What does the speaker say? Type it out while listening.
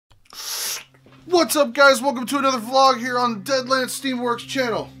What's up, guys? Welcome to another vlog here on Deadlance Steamworks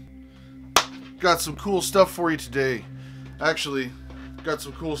channel. Got some cool stuff for you today. Actually, got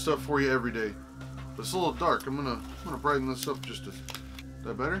some cool stuff for you every day. But it's a little dark. I'm gonna brighten this up just a... Is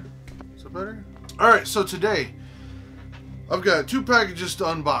that better? Is that better? Alright, so today I've got 2 packages to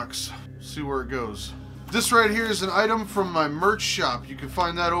unbox. See where it goes. This right here is an item from my merch shop. You can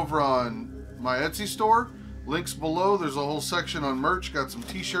find that over on my Etsy store. Links below. There's a whole section on merch. Got some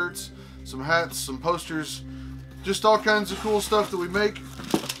t-shirts, some hats, some posters, just all kinds of cool stuff that we make.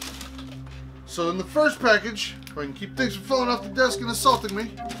 So in the first package, if I can keep things from falling off the desk and assaulting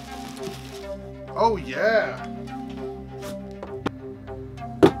me. Oh yeah!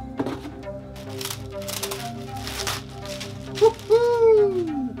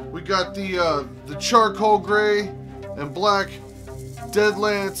 Woohoo! We got the charcoal gray and black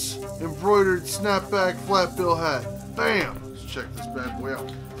Deadlance embroidered snapback flat bill hat. Bam! Let's check this bad boy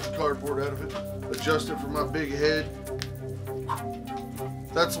out. Cardboard out of it. Adjust it for my big head.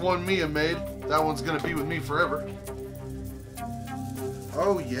 That's one Mia made. That one's gonna be with me forever.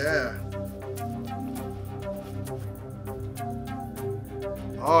 Oh yeah.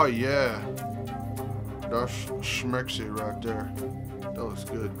 Oh yeah. That's schmexy right there. That looks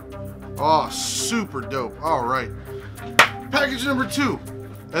good. Oh, super dope. Alright. Package number 2.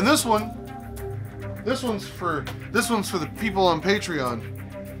 And this one's for the people on Patreon.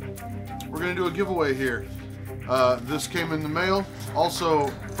 We're gonna do a giveaway here. This came in the mail, also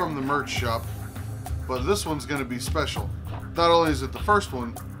from the merch shop, but this one's gonna be special. Not only is it the first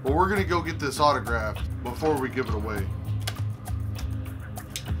one, but we're gonna go get this autographed before we give it away.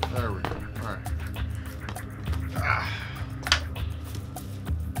 There we go. All right.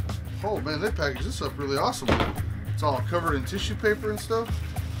 Oh man, they packaged this up really awesome. It's all covered in tissue paper and stuff.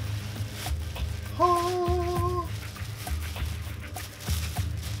 Oh.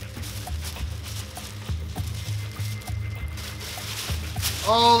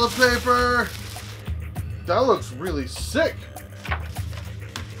 All the paper. That looks really sick.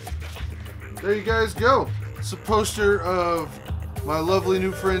 There you guys go. It's a poster of my lovely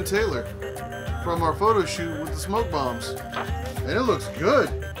new friend Taylor from our photo shoot with the smoke bombs. And it looks good.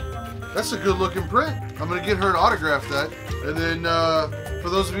 That's a good looking print. I'm gonna get her to autograph that. And then for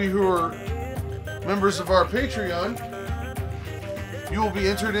those of you who are members of our Patreon, you will be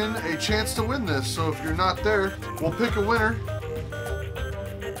entered in a chance to win this. So if you're not there, we'll pick a winner.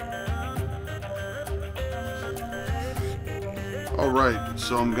 Alright,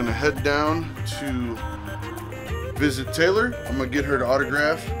 so I'm gonna head down to visit Taylor. I'm gonna get her to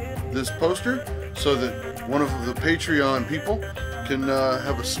autograph this poster so that one of the Patreon people can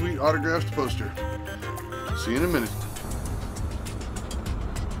have a sweet autographed poster. See you in a minute.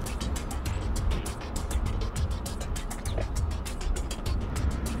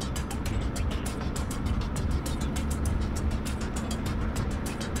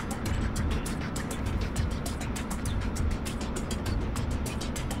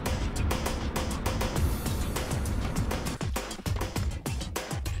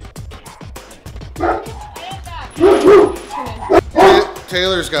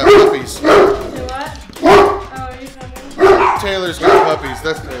 Taylor's got puppies. What? Oh, you're coming? Taylor's got puppies.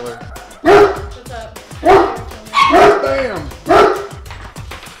 That's Taylor. What's up? Bam!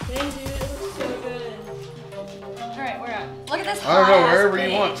 Dang, dude, it looks so good. Alright, where at? Look at this. I don't know, wherever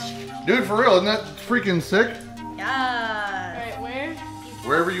you want. Dude, for real, isn't that freaking sick? Yeah. Alright, where?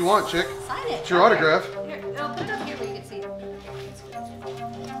 Wherever you want, chick. Sign it. It's your autograph. Here, I'll put it up here where you can see it.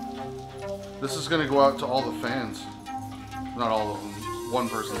 This is gonna go out to all the fans. Not all of them. One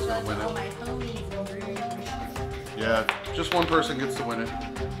person's gonna win All it. my homies. Yeah, just one person gets to win it.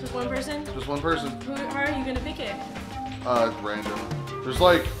 Just one person? Just one person. How are you gonna pick it? Random. There's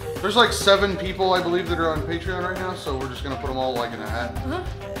like 7 people, I believe, that are on Patreon right now, so we're just gonna put them all like in a hat.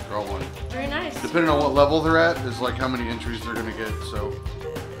 Draw one. Very nice. Depending on what level they're at, is like how many entries they're gonna get. So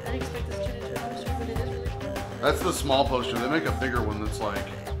I didn't expect this to turn into a poster, but it is really cool. that's the small poster. They make a bigger one that's like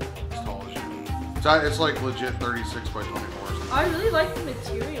as tall as you. It's like legit 36 by 24. I really like the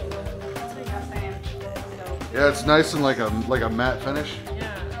material though. That's what I'm saying. So, Yeah, it's nice and like a matte finish.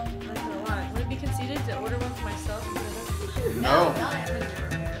 yeah, I like it a lot. Would it be conceited to order one for myself? No.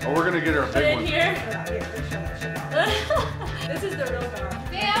 Oh, we're gonna get her a Put big it one. here. This is the real dog.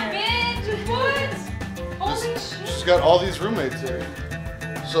 Damn, bitch! What? Holy shit! She's got all these roommates here.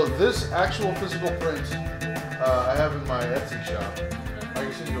 So this actual physical print, I have in my Etsy shop. I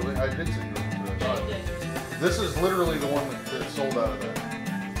can send you a link. I did send you a link to that. This is literally the one that sold out of that.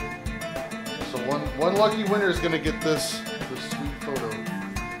 So one lucky winner is gonna get this sweet photo,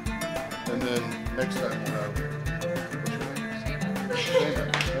 and then next time we'll have. What's your name? Shayna.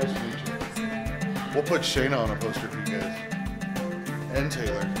 Nice to meet you. We'll put Shayna on a poster for you guys. And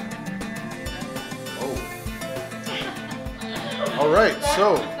Taylor. Oh. Alright,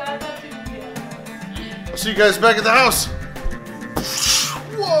 so. I'll see you guys back at the house.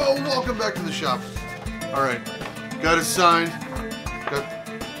 Whoa, welcome back to the shop. Alright, got it signed.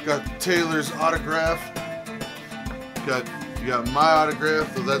 Got Taylor's autograph. You got my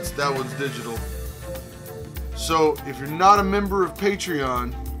autograph, though that one's digital. So if you're not a member of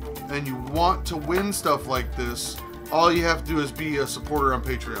Patreon and you want to win stuff like this, all you have to do is be a supporter on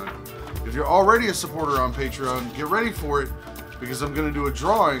Patreon. If you're already a supporter on Patreon, get ready for it, because I'm going to do a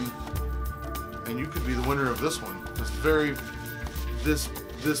drawing and you could be the winner of this one.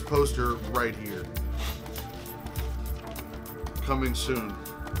 This poster right here. Coming soon.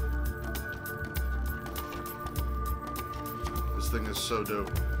 This thing is so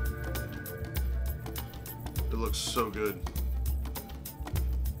dope. It looks so good.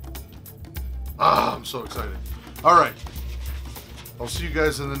 Ah, I'm so excited. Alright. I'll see you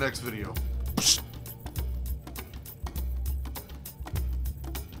guys in the next video.